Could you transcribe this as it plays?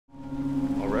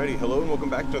Hello and welcome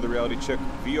back to another Reality Check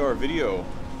VR video.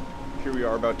 Here we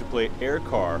are about to play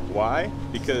AirCar. Why?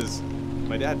 Because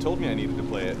my dad told me I needed to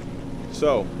play it.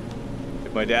 So,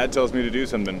 if my dad tells me to do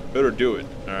something, better do it.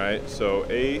 Alright, so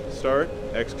A, start,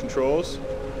 X controls.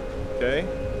 Okay.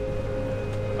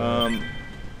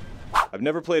 I've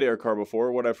never played AirCar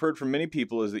before. What I've heard from many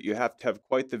people is that you have to have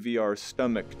quite the VR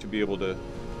stomach to be able to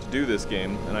do this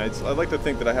game. And I'd like to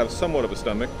think that I have somewhat of a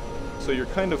stomach. So you're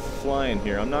kind of flying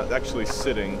here. I'm not actually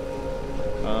sitting.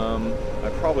 I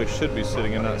probably should be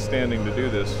sitting and not standing to do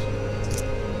this.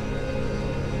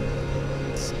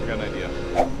 I got an idea.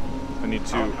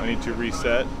 I need to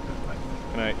reset.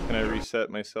 Can I reset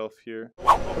myself here?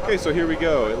 Okay, so here we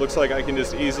go. It looks like I can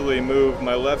just easily move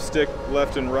my left stick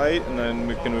left and right, and then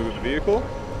we can move the vehicle.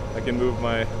 I can move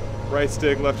my right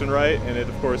stick left and right, and it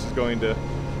of course is going to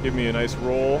give me a nice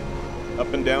roll.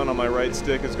 Up and down on my right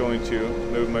stick is going to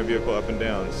move my vehicle up and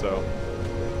down, so.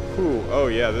 Whew, oh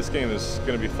yeah, this game is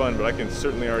going to be fun, but I can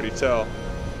certainly already tell.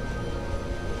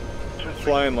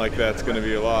 Flying like that's going to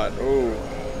be a lot. Oh.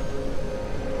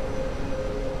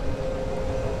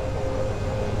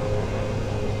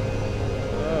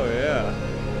 Oh yeah.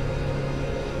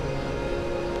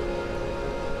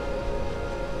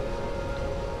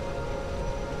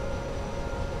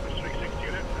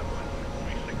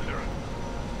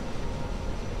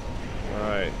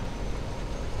 Alright.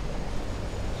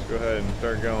 Let's go ahead and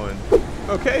start going.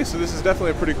 Okay, so this is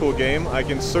definitely a pretty cool game. I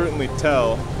can certainly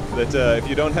tell that if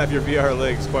you don't have your VR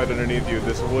legs quite underneath you,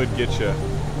 this would get you.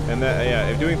 And that, yeah,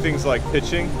 if doing things like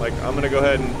pitching, like I'm gonna go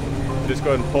ahead and just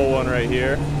go ahead and pull one right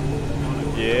here.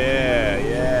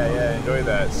 Yeah, enjoy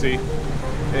that. See,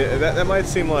 that might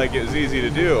seem like it was easy to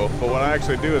do, but what I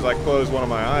actually do is I close one of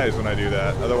my eyes when I do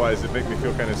that. Otherwise, it'd make me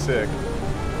feel kind of sick.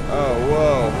 Oh,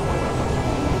 whoa.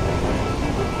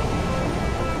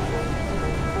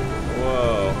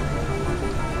 Whoa.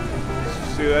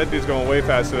 See, that dude's going way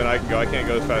faster than I can go. I can't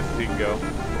go as fast as he can go.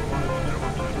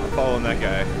 I'm following that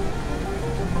guy.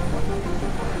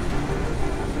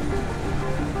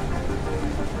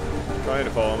 I'm trying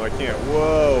to follow him. I can't.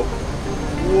 Whoa.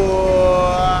 Whoa.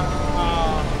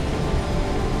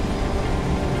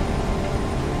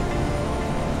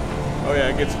 Oh yeah,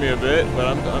 it gets me a bit, but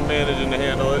I'm managing to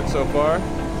handle it so far.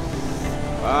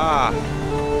 Ah.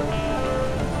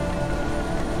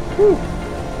 Whew.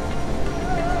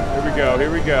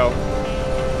 Here we go.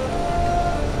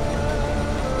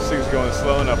 This thing's going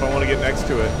slow enough. I want to get next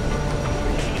to it.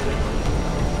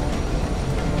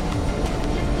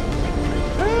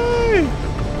 Hey!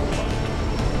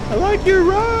 I like your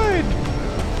ride!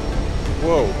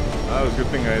 Whoa. That was a good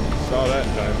thing I saw that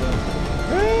in time.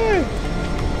 Hey!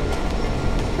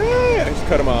 Hey! I just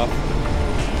cut him off.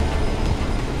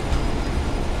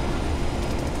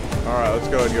 Alright, let's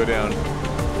go ahead and go down.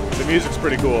 The music's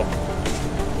pretty cool.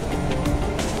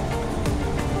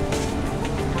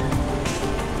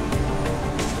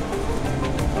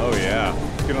 Oh yeah,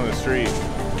 let's get on the street.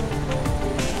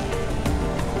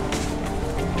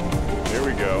 There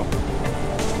we go.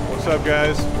 What's up,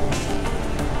 guys?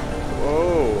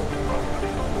 Whoa.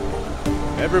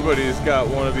 Everybody's got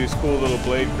one of these cool little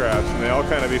blade crafts, and they all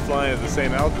kind of be flying at the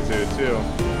same altitude, too.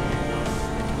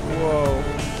 Whoa.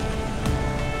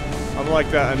 I'm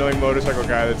like that annoying motorcycle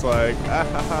guy that's like, ah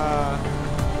ha ha.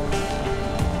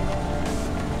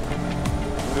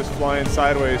 I'm just flying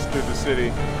sideways through the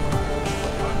city.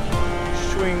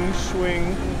 Swing,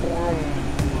 swing.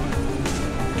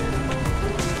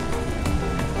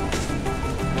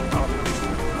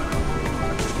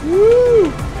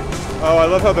 Woo! Oh, I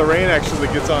love how the rain actually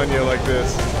gets on you like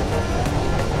this.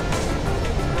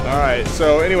 Alright,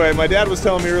 so anyway, my dad was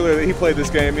telling me earlier that he played this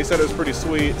game. He said it was pretty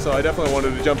sweet, so I definitely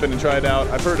wanted to jump in and try it out.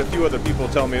 I've heard a few other people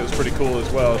tell me it was pretty cool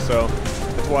as well, so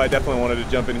that's why I definitely wanted to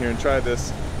jump in here and try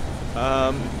this.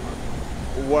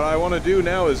 What I want to do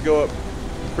now is go up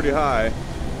pretty high.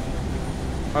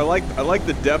 I like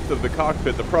the depth of the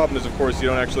cockpit. The problem is, of course, you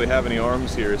don't actually have any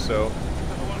arms here, so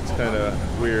it's kind of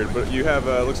weird. But you have,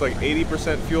 looks like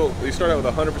 80% fuel. You start out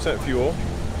with 100% fuel,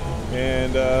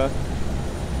 and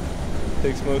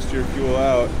takes most of your fuel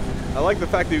out. I like the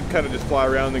fact that you can kind of just fly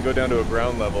around and then go down to a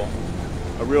ground level.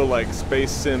 A real like space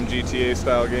sim GTA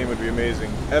style game would be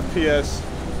amazing. FPS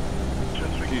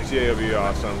GTA would be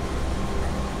awesome.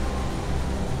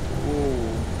 Ooh.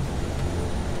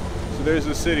 So there's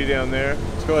the city down there.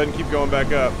 Let's go ahead and keep going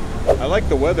back up. I like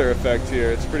the weather effect here.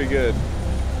 It's pretty good.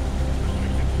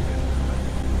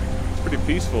 It's pretty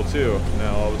peaceful too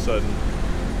now all of a sudden.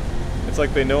 It's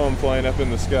like they know I'm flying up in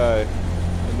the sky.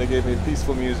 And they gave me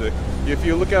peaceful music. If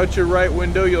you look out your right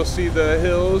window, you'll see the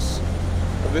hills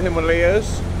of the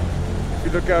Himalayas. If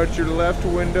you look out your left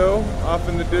window, off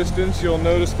in the distance, you'll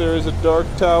notice there is a dark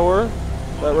tower.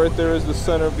 That right there is the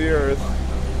center of the Earth.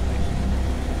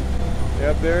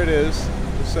 Yep, there it is.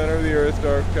 The center of the Earth,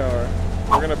 dark tower.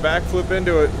 We're gonna backflip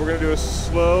into it. We're gonna do a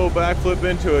slow backflip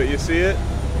into it. You see it?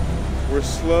 We're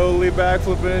slowly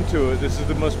backflipping into it. This is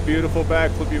the most beautiful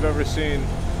backflip you've ever seen.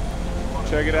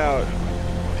 Check it out.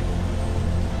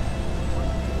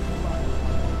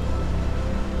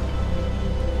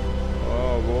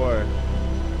 Oh boy.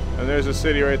 And there's a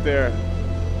city right there.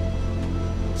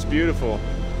 It's beautiful.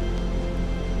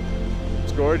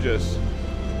 It's gorgeous.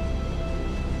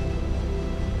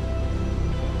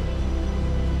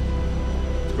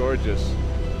 It's gorgeous.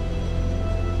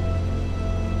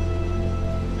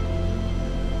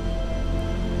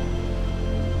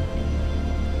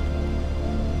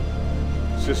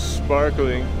 It's just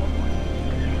sparkling.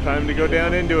 Time to go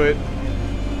down into it.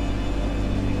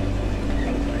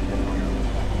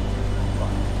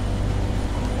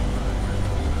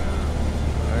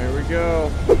 There we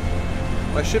go.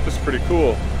 My ship is pretty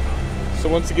cool. So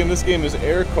once again, this game is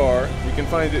AirCar. You can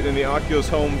find it in the Oculus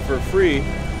Home for free.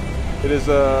 It is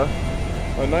a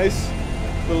nice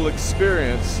little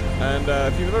experience. And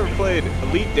if you've ever played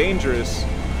Elite Dangerous,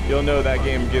 you'll know that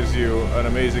game gives you an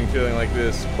amazing feeling like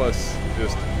this, plus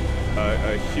just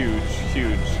a huge,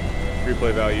 huge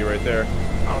replay value right there.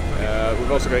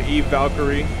 We've also got Eve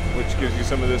Valkyrie, which gives you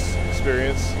some of this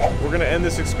experience. We're going to end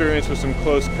this experience with some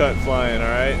close cut flying,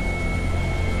 alright?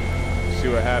 See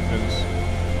what happens.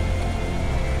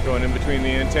 Going in between the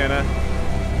antenna.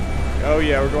 Oh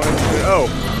yeah, we're going in between.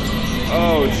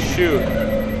 Oh shoot.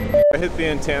 I hit the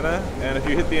antenna, and if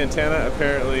you hit the antenna,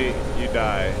 apparently you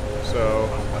die. So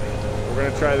we're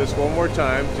going to try this one more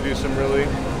time to do some really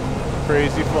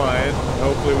crazy flying.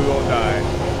 Hopefully we won't die.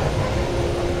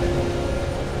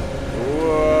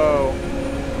 Whoa.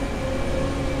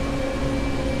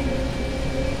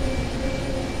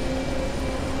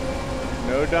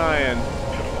 No dying.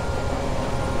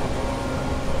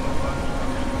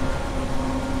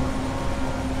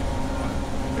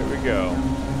 Here we go.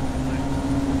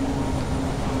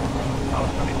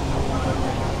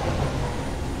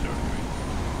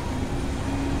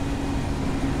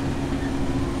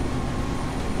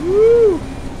 Woo!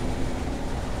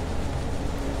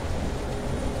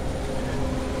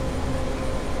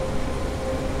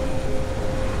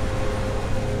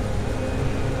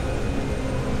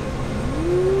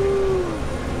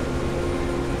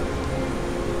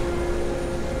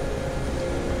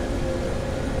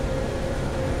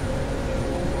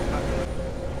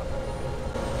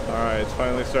 Alright, it's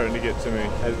finally starting to get to me. I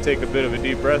had to take a bit of a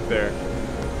deep breath there.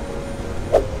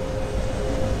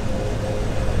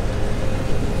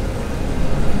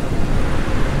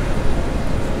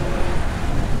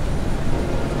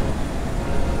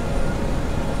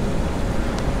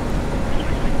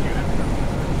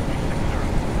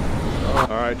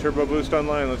 Alright, turbo boost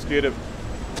online, let's get it.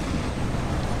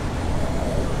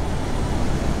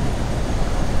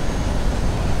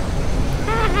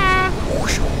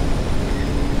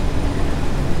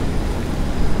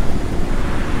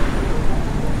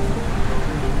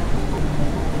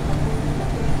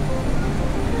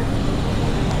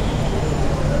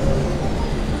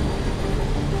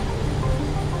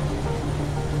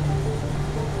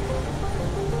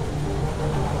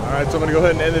 Alright, so I'm going to go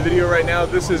ahead and end the video right now.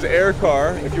 This is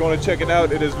AirCar. If you want to check it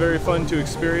out, it is very fun to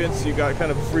experience. You got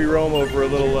kind of free roam over a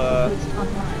little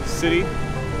city,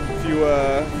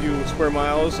 a few square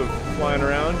miles of flying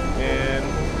around, and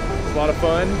it's a lot of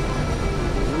fun.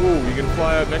 Ooh, you can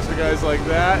fly up next to guys like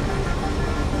that,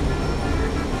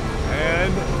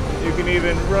 and you can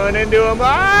even run into them.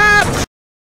 Ah!